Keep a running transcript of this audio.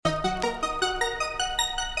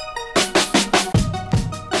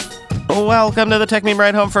Welcome to the Tech Meme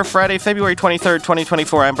Ride Home for Friday, February 23rd,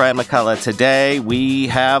 2024. I'm Brian McCullough. Today, we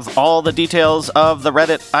have all the details of the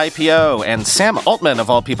Reddit IPO, and Sam Altman, of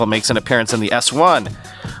all people, makes an appearance in the S1.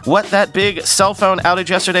 What that big cell phone outage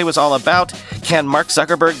yesterday was all about, can Mark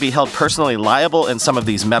Zuckerberg be held personally liable in some of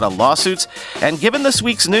these Meta lawsuits? And given this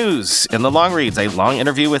week's news, in the long reads, a long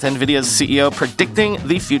interview with Nvidia's CEO predicting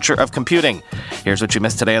the future of computing. Here's what you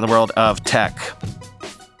missed today in the world of tech.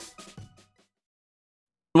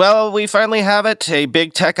 Well, we finally have it, a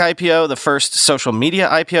big tech IPO, the first social media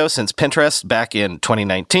IPO since Pinterest back in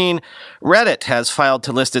 2019. Reddit has filed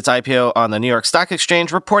to list its IPO on the New York Stock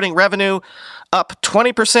Exchange, reporting revenue up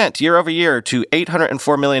 20% year over year to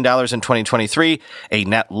 $804 million in 2023, a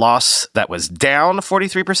net loss that was down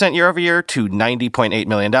 43% year over year to $90.8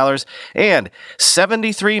 million, and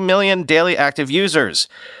 73 million daily active users.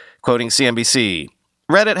 Quoting CNBC,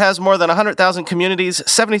 Reddit has more than 100,000 communities,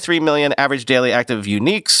 73 million average daily active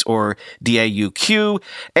uniques, or DAUQ,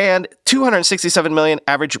 and 267 million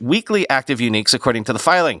average weekly active uniques, according to the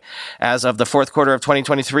filing. As of the fourth quarter of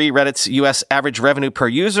 2023, Reddit's U.S. average revenue per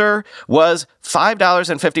user was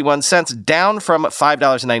 $5.51, down from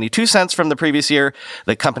 $5.92 from the previous year.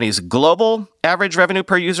 The company's global average revenue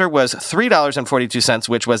per user was $3.42,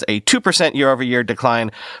 which was a 2% year-over-year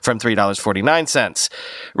decline from $3.49.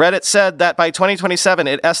 Reddit said that by 2027,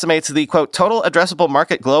 it estimates the, quote, total addressable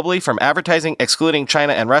market globally from advertising, excluding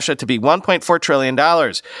China and Russia, to be $1.4 trillion.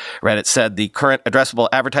 Reddit said the current addressable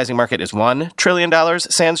advertising market is $1 trillion,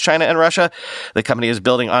 sans China and Russia. The company is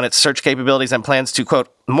building on its search capabilities and plans to, quote,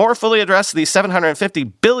 more fully address the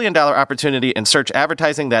 $750 billion opportunity in search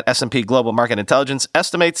advertising that S&P Global Market Intelligence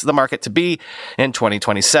estimates the market to be in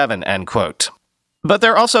 2027, end quote. But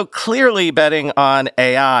they're also clearly betting on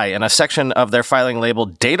AI. In a section of their filing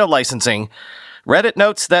labeled Data Licensing, Reddit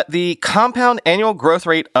notes that the compound annual growth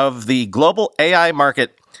rate of the global AI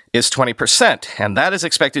market is 20%, and that is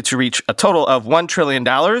expected to reach a total of $1 trillion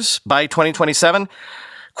by 2027.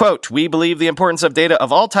 Quote, we believe the importance of data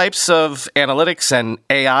of all types of analytics and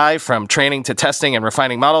AI, from training to testing and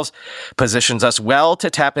refining models, positions us well to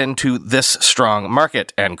tap into this strong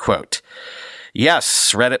market, end quote.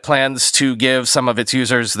 Yes, Reddit plans to give some of its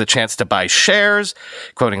users the chance to buy shares.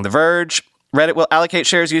 Quoting The Verge, Reddit will allocate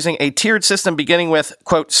shares using a tiered system beginning with,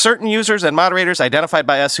 quote, certain users and moderators identified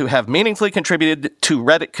by us who have meaningfully contributed to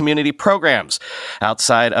Reddit community programs.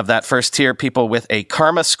 Outside of that first tier, people with a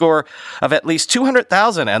karma score of at least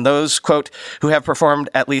 200,000 and those, quote, who have performed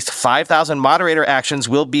at least 5,000 moderator actions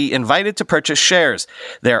will be invited to purchase shares.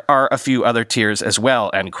 There are a few other tiers as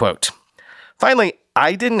well, end quote. Finally,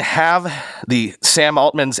 I didn't have the Sam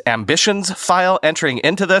Altman's ambitions file entering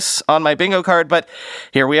into this on my bingo card, but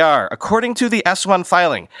here we are. According to the S1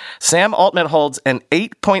 filing, Sam Altman holds an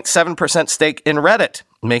 8.7% stake in Reddit,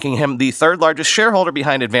 making him the third largest shareholder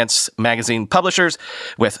behind Advanced Magazine Publishers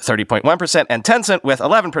with 30.1% and Tencent with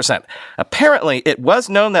 11%. Apparently, it was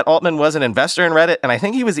known that Altman was an investor in Reddit, and I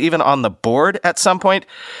think he was even on the board at some point,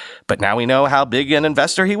 but now we know how big an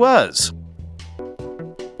investor he was.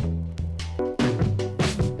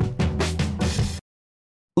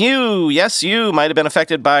 You might have been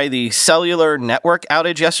affected by the cellular network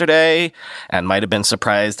outage yesterday and might have been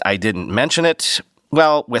surprised I didn't mention it.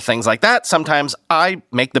 Well, with things like that, sometimes I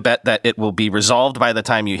make the bet that it will be resolved by the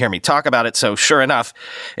time you hear me talk about it. So sure enough,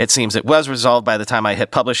 it seems it was resolved by the time I hit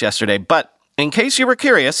publish yesterday. But in case you were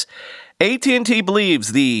curious, AT&T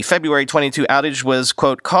believes the February 22 outage was,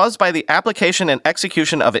 quote, caused by the application and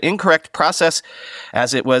execution of an incorrect process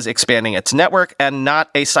as it was expanding its network and not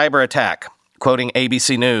a cyber attack. Quoting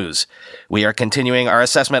ABC News, we are continuing our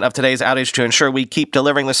assessment of today's outage to ensure we keep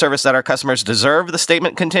delivering the service that our customers deserve, the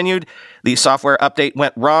statement continued. The software update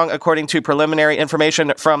went wrong, according to preliminary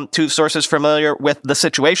information from two sources familiar with the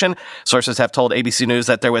situation. Sources have told ABC News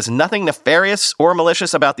that there was nothing nefarious or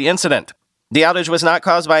malicious about the incident. The outage was not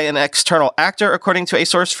caused by an external actor, according to a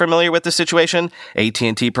source familiar with the situation.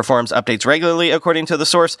 AT&T performs updates regularly, according to the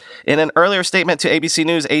source. In an earlier statement to ABC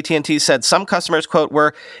News, AT&T said some customers, quote,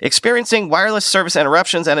 were experiencing wireless service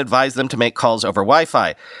interruptions and advised them to make calls over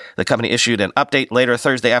Wi-Fi. The company issued an update later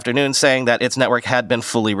Thursday afternoon saying that its network had been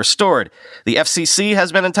fully restored. The FCC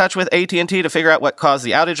has been in touch with AT&T to figure out what caused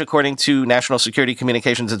the outage, according to National Security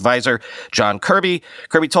Communications Advisor John Kirby.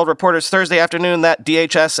 Kirby told reporters Thursday afternoon that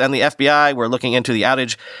DHS and the FBI were looking into the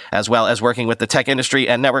outage, as well as working with the tech industry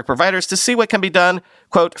and network providers to see what can be done,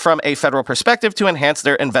 quote, from a federal perspective to enhance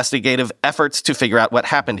their investigative efforts to figure out what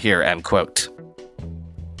happened here, end quote.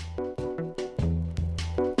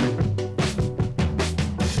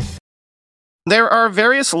 There are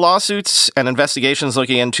various lawsuits and investigations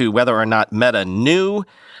looking into whether or not Meta knew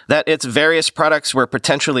that its various products were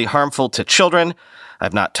potentially harmful to children.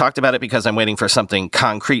 I've not talked about it because I'm waiting for something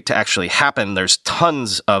concrete to actually happen. There's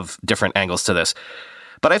tons of different angles to this.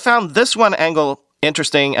 But I found this one angle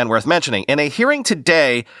interesting and worth mentioning. In a hearing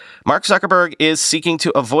today, Mark Zuckerberg is seeking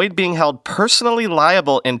to avoid being held personally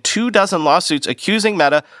liable in 24 lawsuits accusing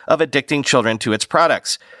Meta of addicting children to its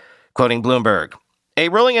products. Quoting Bloomberg, a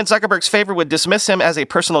ruling in Zuckerberg's favor would dismiss him as a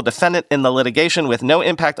personal defendant in the litigation with no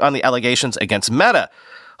impact on the allegations against Meta.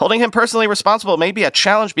 Holding him personally responsible may be a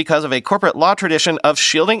challenge because of a corporate law tradition of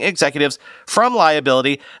shielding executives from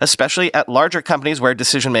liability, especially at larger companies where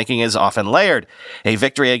decision-making is often layered. A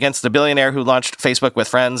victory against the billionaire who launched Facebook with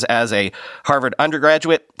friends as a Harvard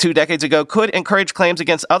undergraduate 2 decades ago could encourage claims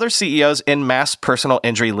against other CEOs in mass personal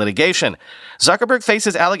injury litigation. Zuckerberg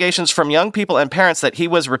faces allegations from young people and parents that he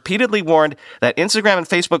was repeatedly warned that Instagram and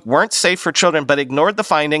Facebook weren't safe for children, but ignored the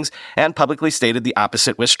findings and publicly stated the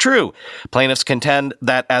opposite was true. Plaintiffs contend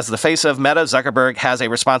that as the face of Meta, Zuckerberg has a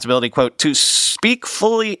responsibility, quote, to speak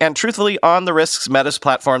fully and truthfully on the risks Meta's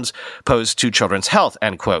platforms pose to children's health,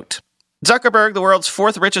 end quote. Zuckerberg, the world's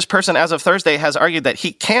 4th richest person as of Thursday, has argued that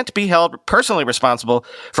he can't be held personally responsible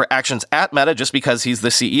for actions at Meta just because he's the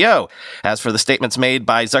CEO. As for the statements made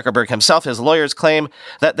by Zuckerberg himself, his lawyers claim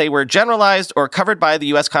that they were generalized or covered by the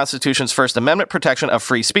U.S. Constitution's First Amendment protection of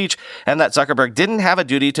free speech, and that Zuckerberg didn't have a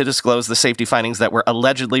duty to disclose the safety findings that were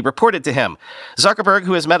allegedly reported to him. Zuckerberg,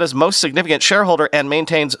 who is Meta's most significant shareholder and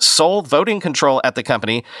maintains sole voting control at the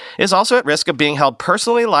company, is also at risk of being held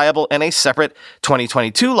personally liable in a separate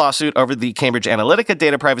 2022 lawsuit over the Cambridge Analytica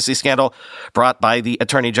data privacy scandal brought by the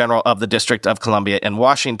Attorney General of the District of Columbia in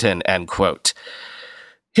Washington, end quote.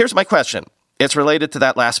 Here's my question. It's related to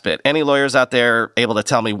that last bit. Any lawyers out there able to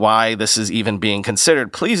tell me why this is even being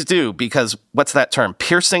considered? Please do, because what's that term?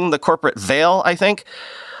 Piercing the corporate veil, I think?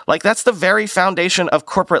 Like, that's the very foundation of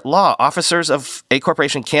corporate law. Officers of a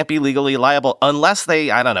corporation can't be legally liable unless they,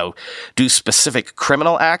 do specific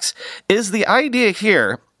criminal acts. Is the idea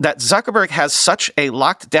here that Zuckerberg has such a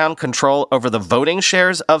locked down control over the voting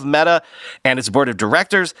shares of Meta and its board of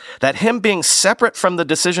directors that him being separate from the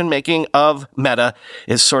decision-making of Meta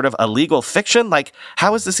is sort of a legal fiction? Like,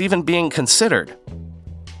 how is this even being considered?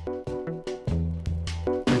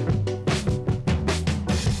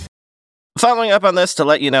 Following up on this to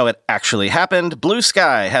let you know it actually happened, Blue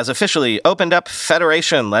Sky has officially opened up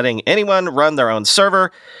Federation, letting anyone run their own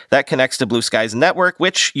server that connects to Blue Sky's network,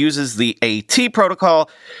 which uses the AT protocol,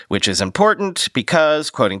 which is important because,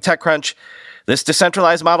 quoting TechCrunch, this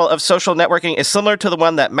decentralized model of social networking is similar to the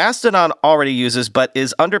one that Mastodon already uses, but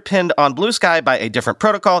is underpinned on Blue Sky by a different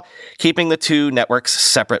protocol, keeping the two networks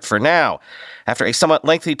separate for now. After a somewhat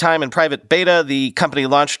lengthy time in private beta, the company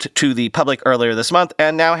launched to the public earlier this month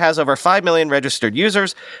and now has over 5 million registered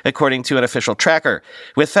users, according to an official tracker.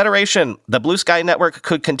 With Federation, the Blue Sky network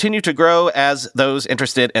could continue to grow as those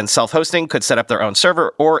interested in self-hosting could set up their own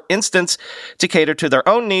server or instance to cater to their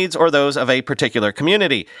own needs or those of a particular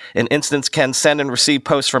community. An instance can send and receive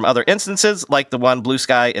posts from other instances, like the one Blue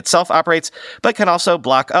Sky itself operates, but can also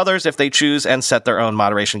block others if they choose and set their own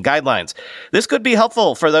moderation guidelines. This could be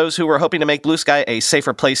helpful for those who were hoping to make Blue Sky a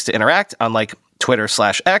safer place to interact, unlike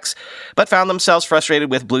Twitter/X, but found themselves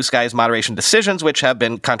frustrated with Blue Sky's moderation decisions, which have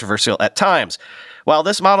been controversial at times. While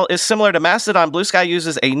this model is similar to Mastodon, Blue Sky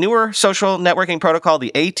uses a newer social networking protocol,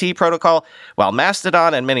 the AT protocol, while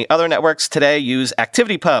Mastodon and many other networks today use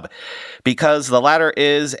ActivityPub. Because the latter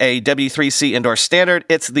is a W3C endorsed standard,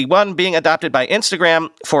 it's the one being adopted by Instagram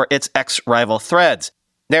for its ex-rival Threads.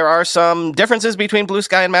 There are some differences between Blue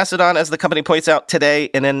Sky and Mastodon, as the company points out today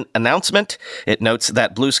in an announcement. It notes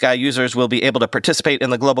that Blue Sky users will be able to participate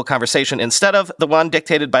in the global conversation instead of the one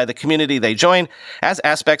dictated by the community they join, as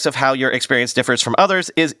aspects of how your experience differs from others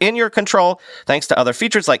is in your control, thanks to other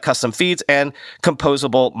features like custom feeds and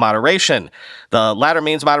composable moderation. The latter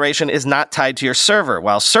means moderation is not tied to your server.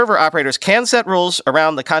 While server operators can set rules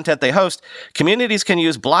around the content they host, communities can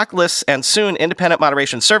use block lists and soon independent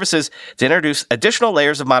moderation services to introduce additional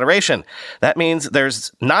layers of moderation. That means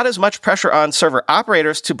there's not as much pressure on server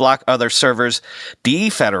operators to block other servers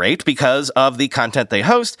defederate because of the content they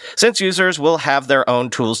host, since users will have their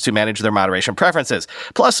own tools to manage their moderation preferences.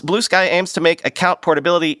 Plus, Blue Sky aims to make account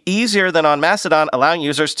portability easier than on Mastodon, allowing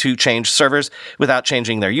users to change servers without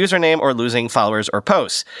changing their username or losing followers or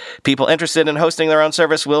posts. People interested in hosting their own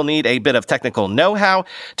service will need a bit of technical know-how.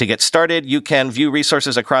 To get started, you can view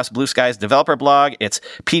resources across Blue Sky's developer blog, its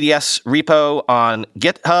PDS repo on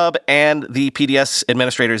GitHub, and the PDS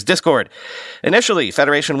administrators Discord. Initially,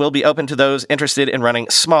 Federation will be open to those interested in running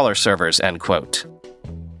smaller servers, end quote.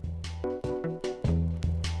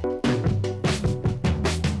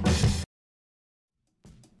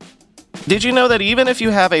 Did you know that even if you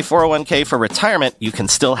have a 401k for retirement, you can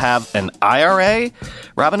still have an IRA?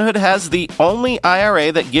 Robinhood has the only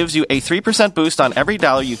IRA that gives you a 3% boost on every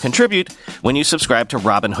dollar you contribute when you subscribe to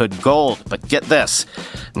Robinhood Gold. But get this.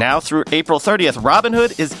 Now through April 30th,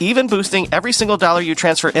 Robinhood is even boosting every single dollar you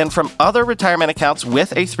transfer in from other retirement accounts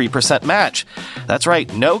with a 3% match. That's right,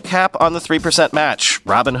 no cap on the 3% match.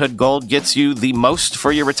 Robinhood Gold gets you the most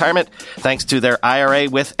for your retirement thanks to their IRA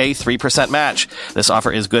with a 3% match. This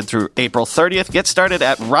offer is good through April 30th. Get started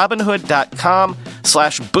at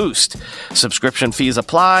Robinhood.com/boost. Subscription fees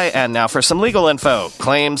apply. And now for some legal info.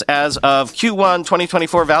 Claims as of Q1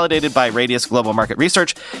 2024 validated by Radius Global Market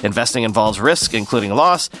Research. Investing involves risk, including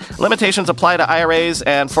loss. Limitations apply to IRAs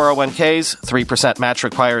and 401ks. 3% match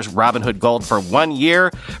requires Robinhood Gold for 1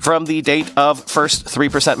 year from the date of first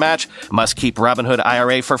 3% match. Must keep Robinhood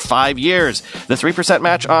IRA for 5 years. The 3%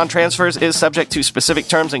 match on transfers is subject to specific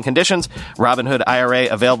terms and conditions. Robinhood IRA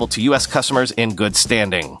available to U.S. customers in good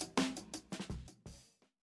standing.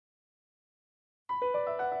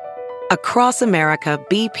 Across America,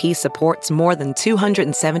 BP supports more than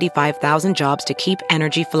 275,000 jobs to keep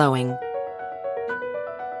energy flowing.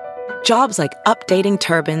 Jobs like updating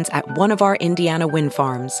turbines at one of our Indiana wind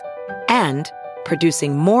farms and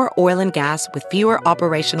producing more oil and gas with fewer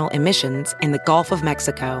operational emissions in the Gulf of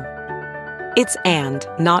Mexico. It's and,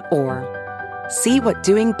 not or. See what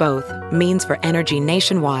doing both means for energy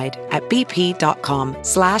nationwide at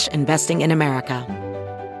bp.com/investing in America.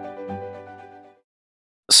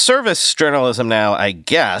 Service journalism now, I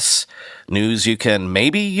guess. News you can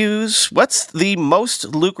maybe use. What's the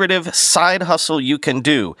most lucrative side hustle you can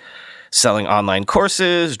do? Selling online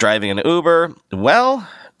courses, driving an Uber? Well,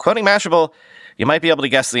 quoting Mashable, you might be able to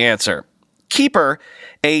guess the answer. Keeper,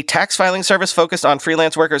 a tax filing service focused on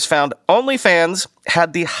freelance workers, found OnlyFans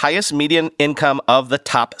had the highest median income of the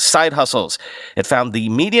top side hustles. It found the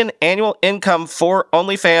median annual income for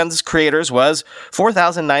OnlyFans creators was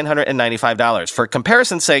 $4,995. For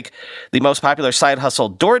comparison's sake, the most popular side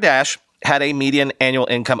hustle, DoorDash, had a median annual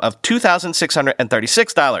income of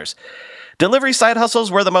 $2,636. Delivery side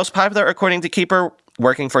hustles were the most popular according to Keeper.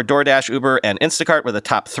 Working for DoorDash, Uber, and Instacart were the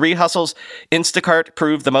top 3 hustles. Instacart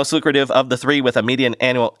proved the most lucrative of the 3 with a median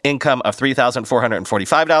annual income of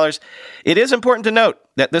 $3,445. It is important to note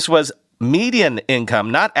that this was median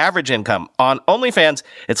income, not average income. On OnlyFans,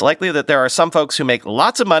 it's likely that there are some folks who make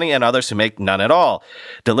lots of money and others who make none at all.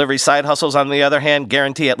 Delivery side hustles, on the other hand,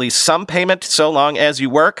 guarantee at least some payment so long as you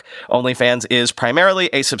work. OnlyFans is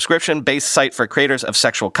primarily a subscription-based site for creators of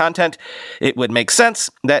sexual content. It would make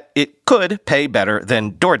sense that it could pay better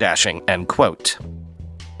than DoorDashing, end quote.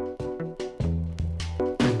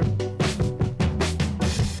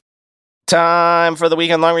 Time for the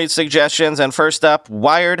weekend long read suggestions. And first up,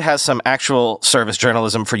 Wired has some actual service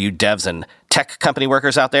journalism for you devs and tech company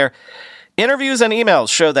workers out there. Interviews and emails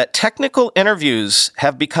show that technical interviews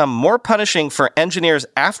have become more punishing for engineers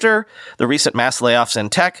after the recent mass layoffs in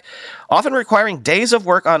tech, often requiring days of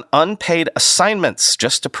work on unpaid assignments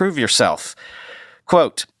just to prove yourself.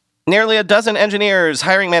 Quote, nearly a dozen engineers,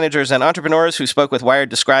 hiring managers, and entrepreneurs who spoke with Wired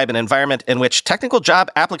describe an environment in which technical job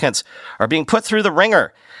applicants are being put through the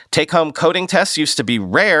ringer. Take-home coding tests used to be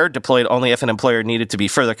rare, deployed only if an employer needed to be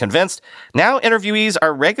further convinced. Now interviewees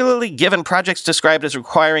are regularly given projects described as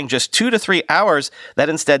requiring just 2 to 3 hours that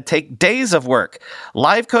instead take days of work.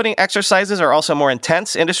 Live coding exercises are also more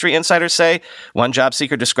intense, industry insiders say. One job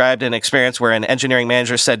seeker described an experience where an engineering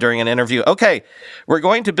manager said during an interview, "Okay, we're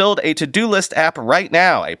going to build a to-do list app right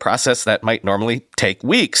now," a process that might normally take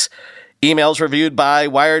weeks. Emails reviewed by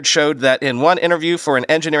Wired showed that in one interview for an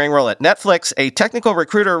engineering role at Netflix, a technical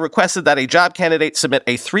recruiter requested that a job candidate submit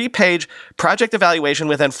a 3-page project evaluation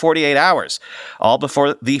within 48 hours, all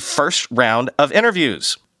before the first round of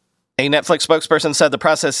interviews. A Netflix spokesperson said the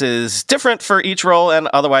process is different for each role and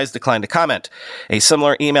otherwise declined to comment. A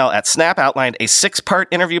similar email at Snap outlined a 6-part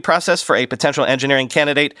interview process for a potential engineering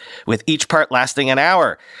candidate, with each part lasting an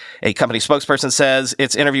hour. A company spokesperson says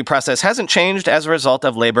its interview process hasn't changed as a result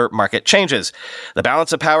of labor market changes. The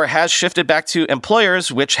balance of power has shifted back to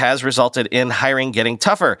employers, which has resulted in hiring getting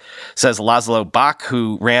tougher, says Laszlo Bach,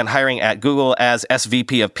 who ran hiring at Google as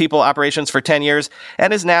SVP of People Operations for 10 years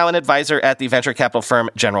and is now an advisor at the venture capital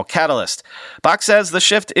firm General Catalyst. Bach says the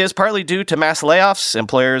shift is partly due to mass layoffs.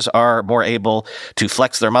 Employers are more able to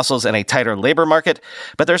flex their muscles in a tighter labor market,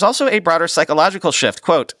 but there's also a broader psychological shift.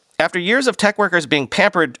 Quote, after years of tech workers being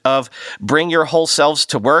pampered of bring your whole selves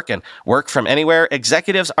to work and work from anywhere,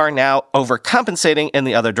 executives are now overcompensating in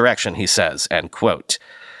the other direction, he says, end quote.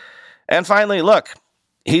 And finally, look,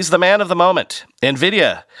 He's the man of the moment.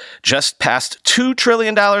 Nvidia just passed $2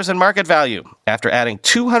 trillion in market value after adding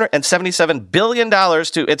 $277 billion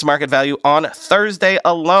to its market value on Thursday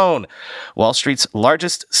alone, Wall Street's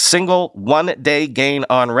largest single one-day gain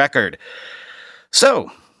on record.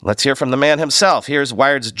 So, let's hear from the man himself. Here's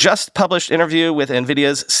Wired's just published interview with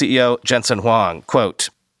Nvidia's CEO, Jensen Huang. Quote,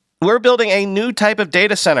 "We're building a new type of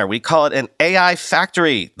data center. We call it an AI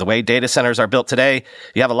factory. The way data centers are built today,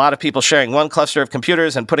 you have a lot of people sharing one cluster of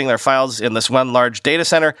computers and putting their files in this one large data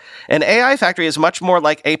center. An AI factory is much more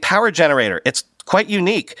like a power generator. It's quite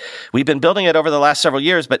unique. We've been building it over the last several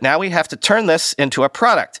years, but now we have to turn this into a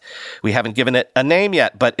product. We haven't given it a name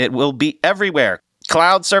yet, but it will be everywhere.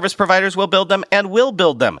 Cloud service providers will build them and will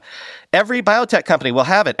build them. Every biotech company will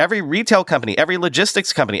have it. Every retail company, every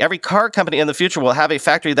logistics company, every car company in the future will have a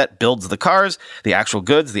factory that builds the cars, the actual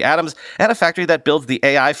goods, the atoms, and a factory that builds the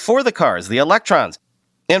AI for the cars, the electrons.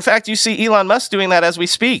 In fact, you see Elon Musk doing that as we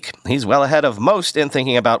speak. He's well ahead of most in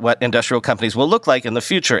thinking about what industrial companies will look like in the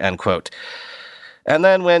future," end quote. And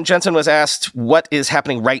then when Jensen was asked what is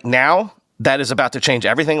happening right now that is about to change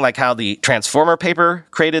everything, like how the Transformer paper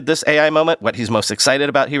created this AI moment, what he's most excited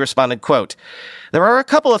about, he responded, quote, "There are a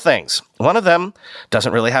couple of things. One of them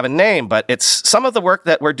doesn't really have a name, but it's some of the work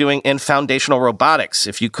that we're doing in foundational robotics.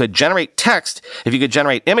 If you could generate text, if you could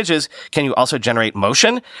generate images, can you also generate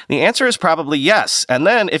motion? The answer is probably yes. And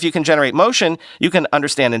then if you can generate motion, you can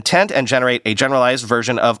understand intent and generate a generalized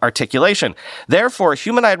version of articulation. Therefore,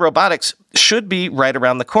 humanoid robotics should be right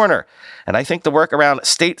around the corner. And I think the work around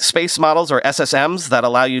state space models, or SSMs, that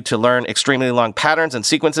allow you to learn extremely long patterns and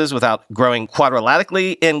sequences without growing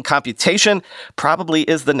quadratically in computation probably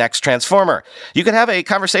is the next transformer. You could have a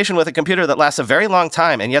conversation with a computer that lasts a very long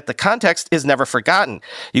time, and yet the context is never forgotten.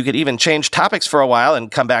 You could even change topics for a while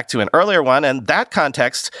and come back to an earlier one, and that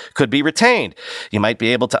context could be retained. You might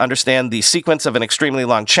be able to understand the sequence of an extremely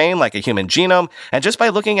long chain like a human genome, and just by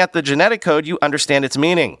looking at the genetic code, you understand its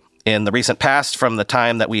meaning. In the recent past, from the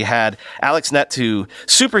time that we had AlexNet to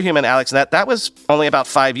superhuman AlexNet, that was only about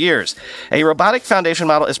 5 years. A robotic foundation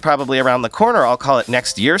model is probably around the corner. I'll call it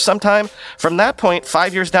next year sometime. From that point,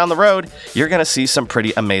 5 years down the road, you're going to see some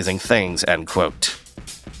pretty amazing things," end quote.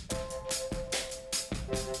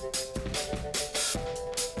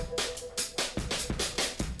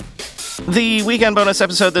 The weekend bonus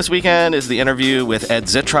episode this weekend is the interview with Ed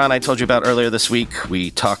Zitron I told you about earlier this week.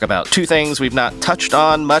 We talk about two things we've not touched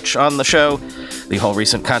on much on the show: the whole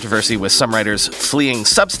recent controversy with some writers fleeing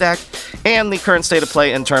Substack, and the current state of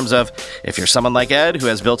play in terms of, if you're someone like Ed who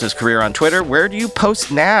has built his career on Twitter, where do you post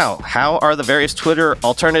now? How are the various Twitter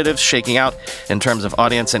alternatives shaking out in terms of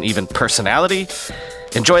audience and even personality?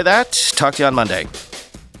 Enjoy that. Talk to you on Monday.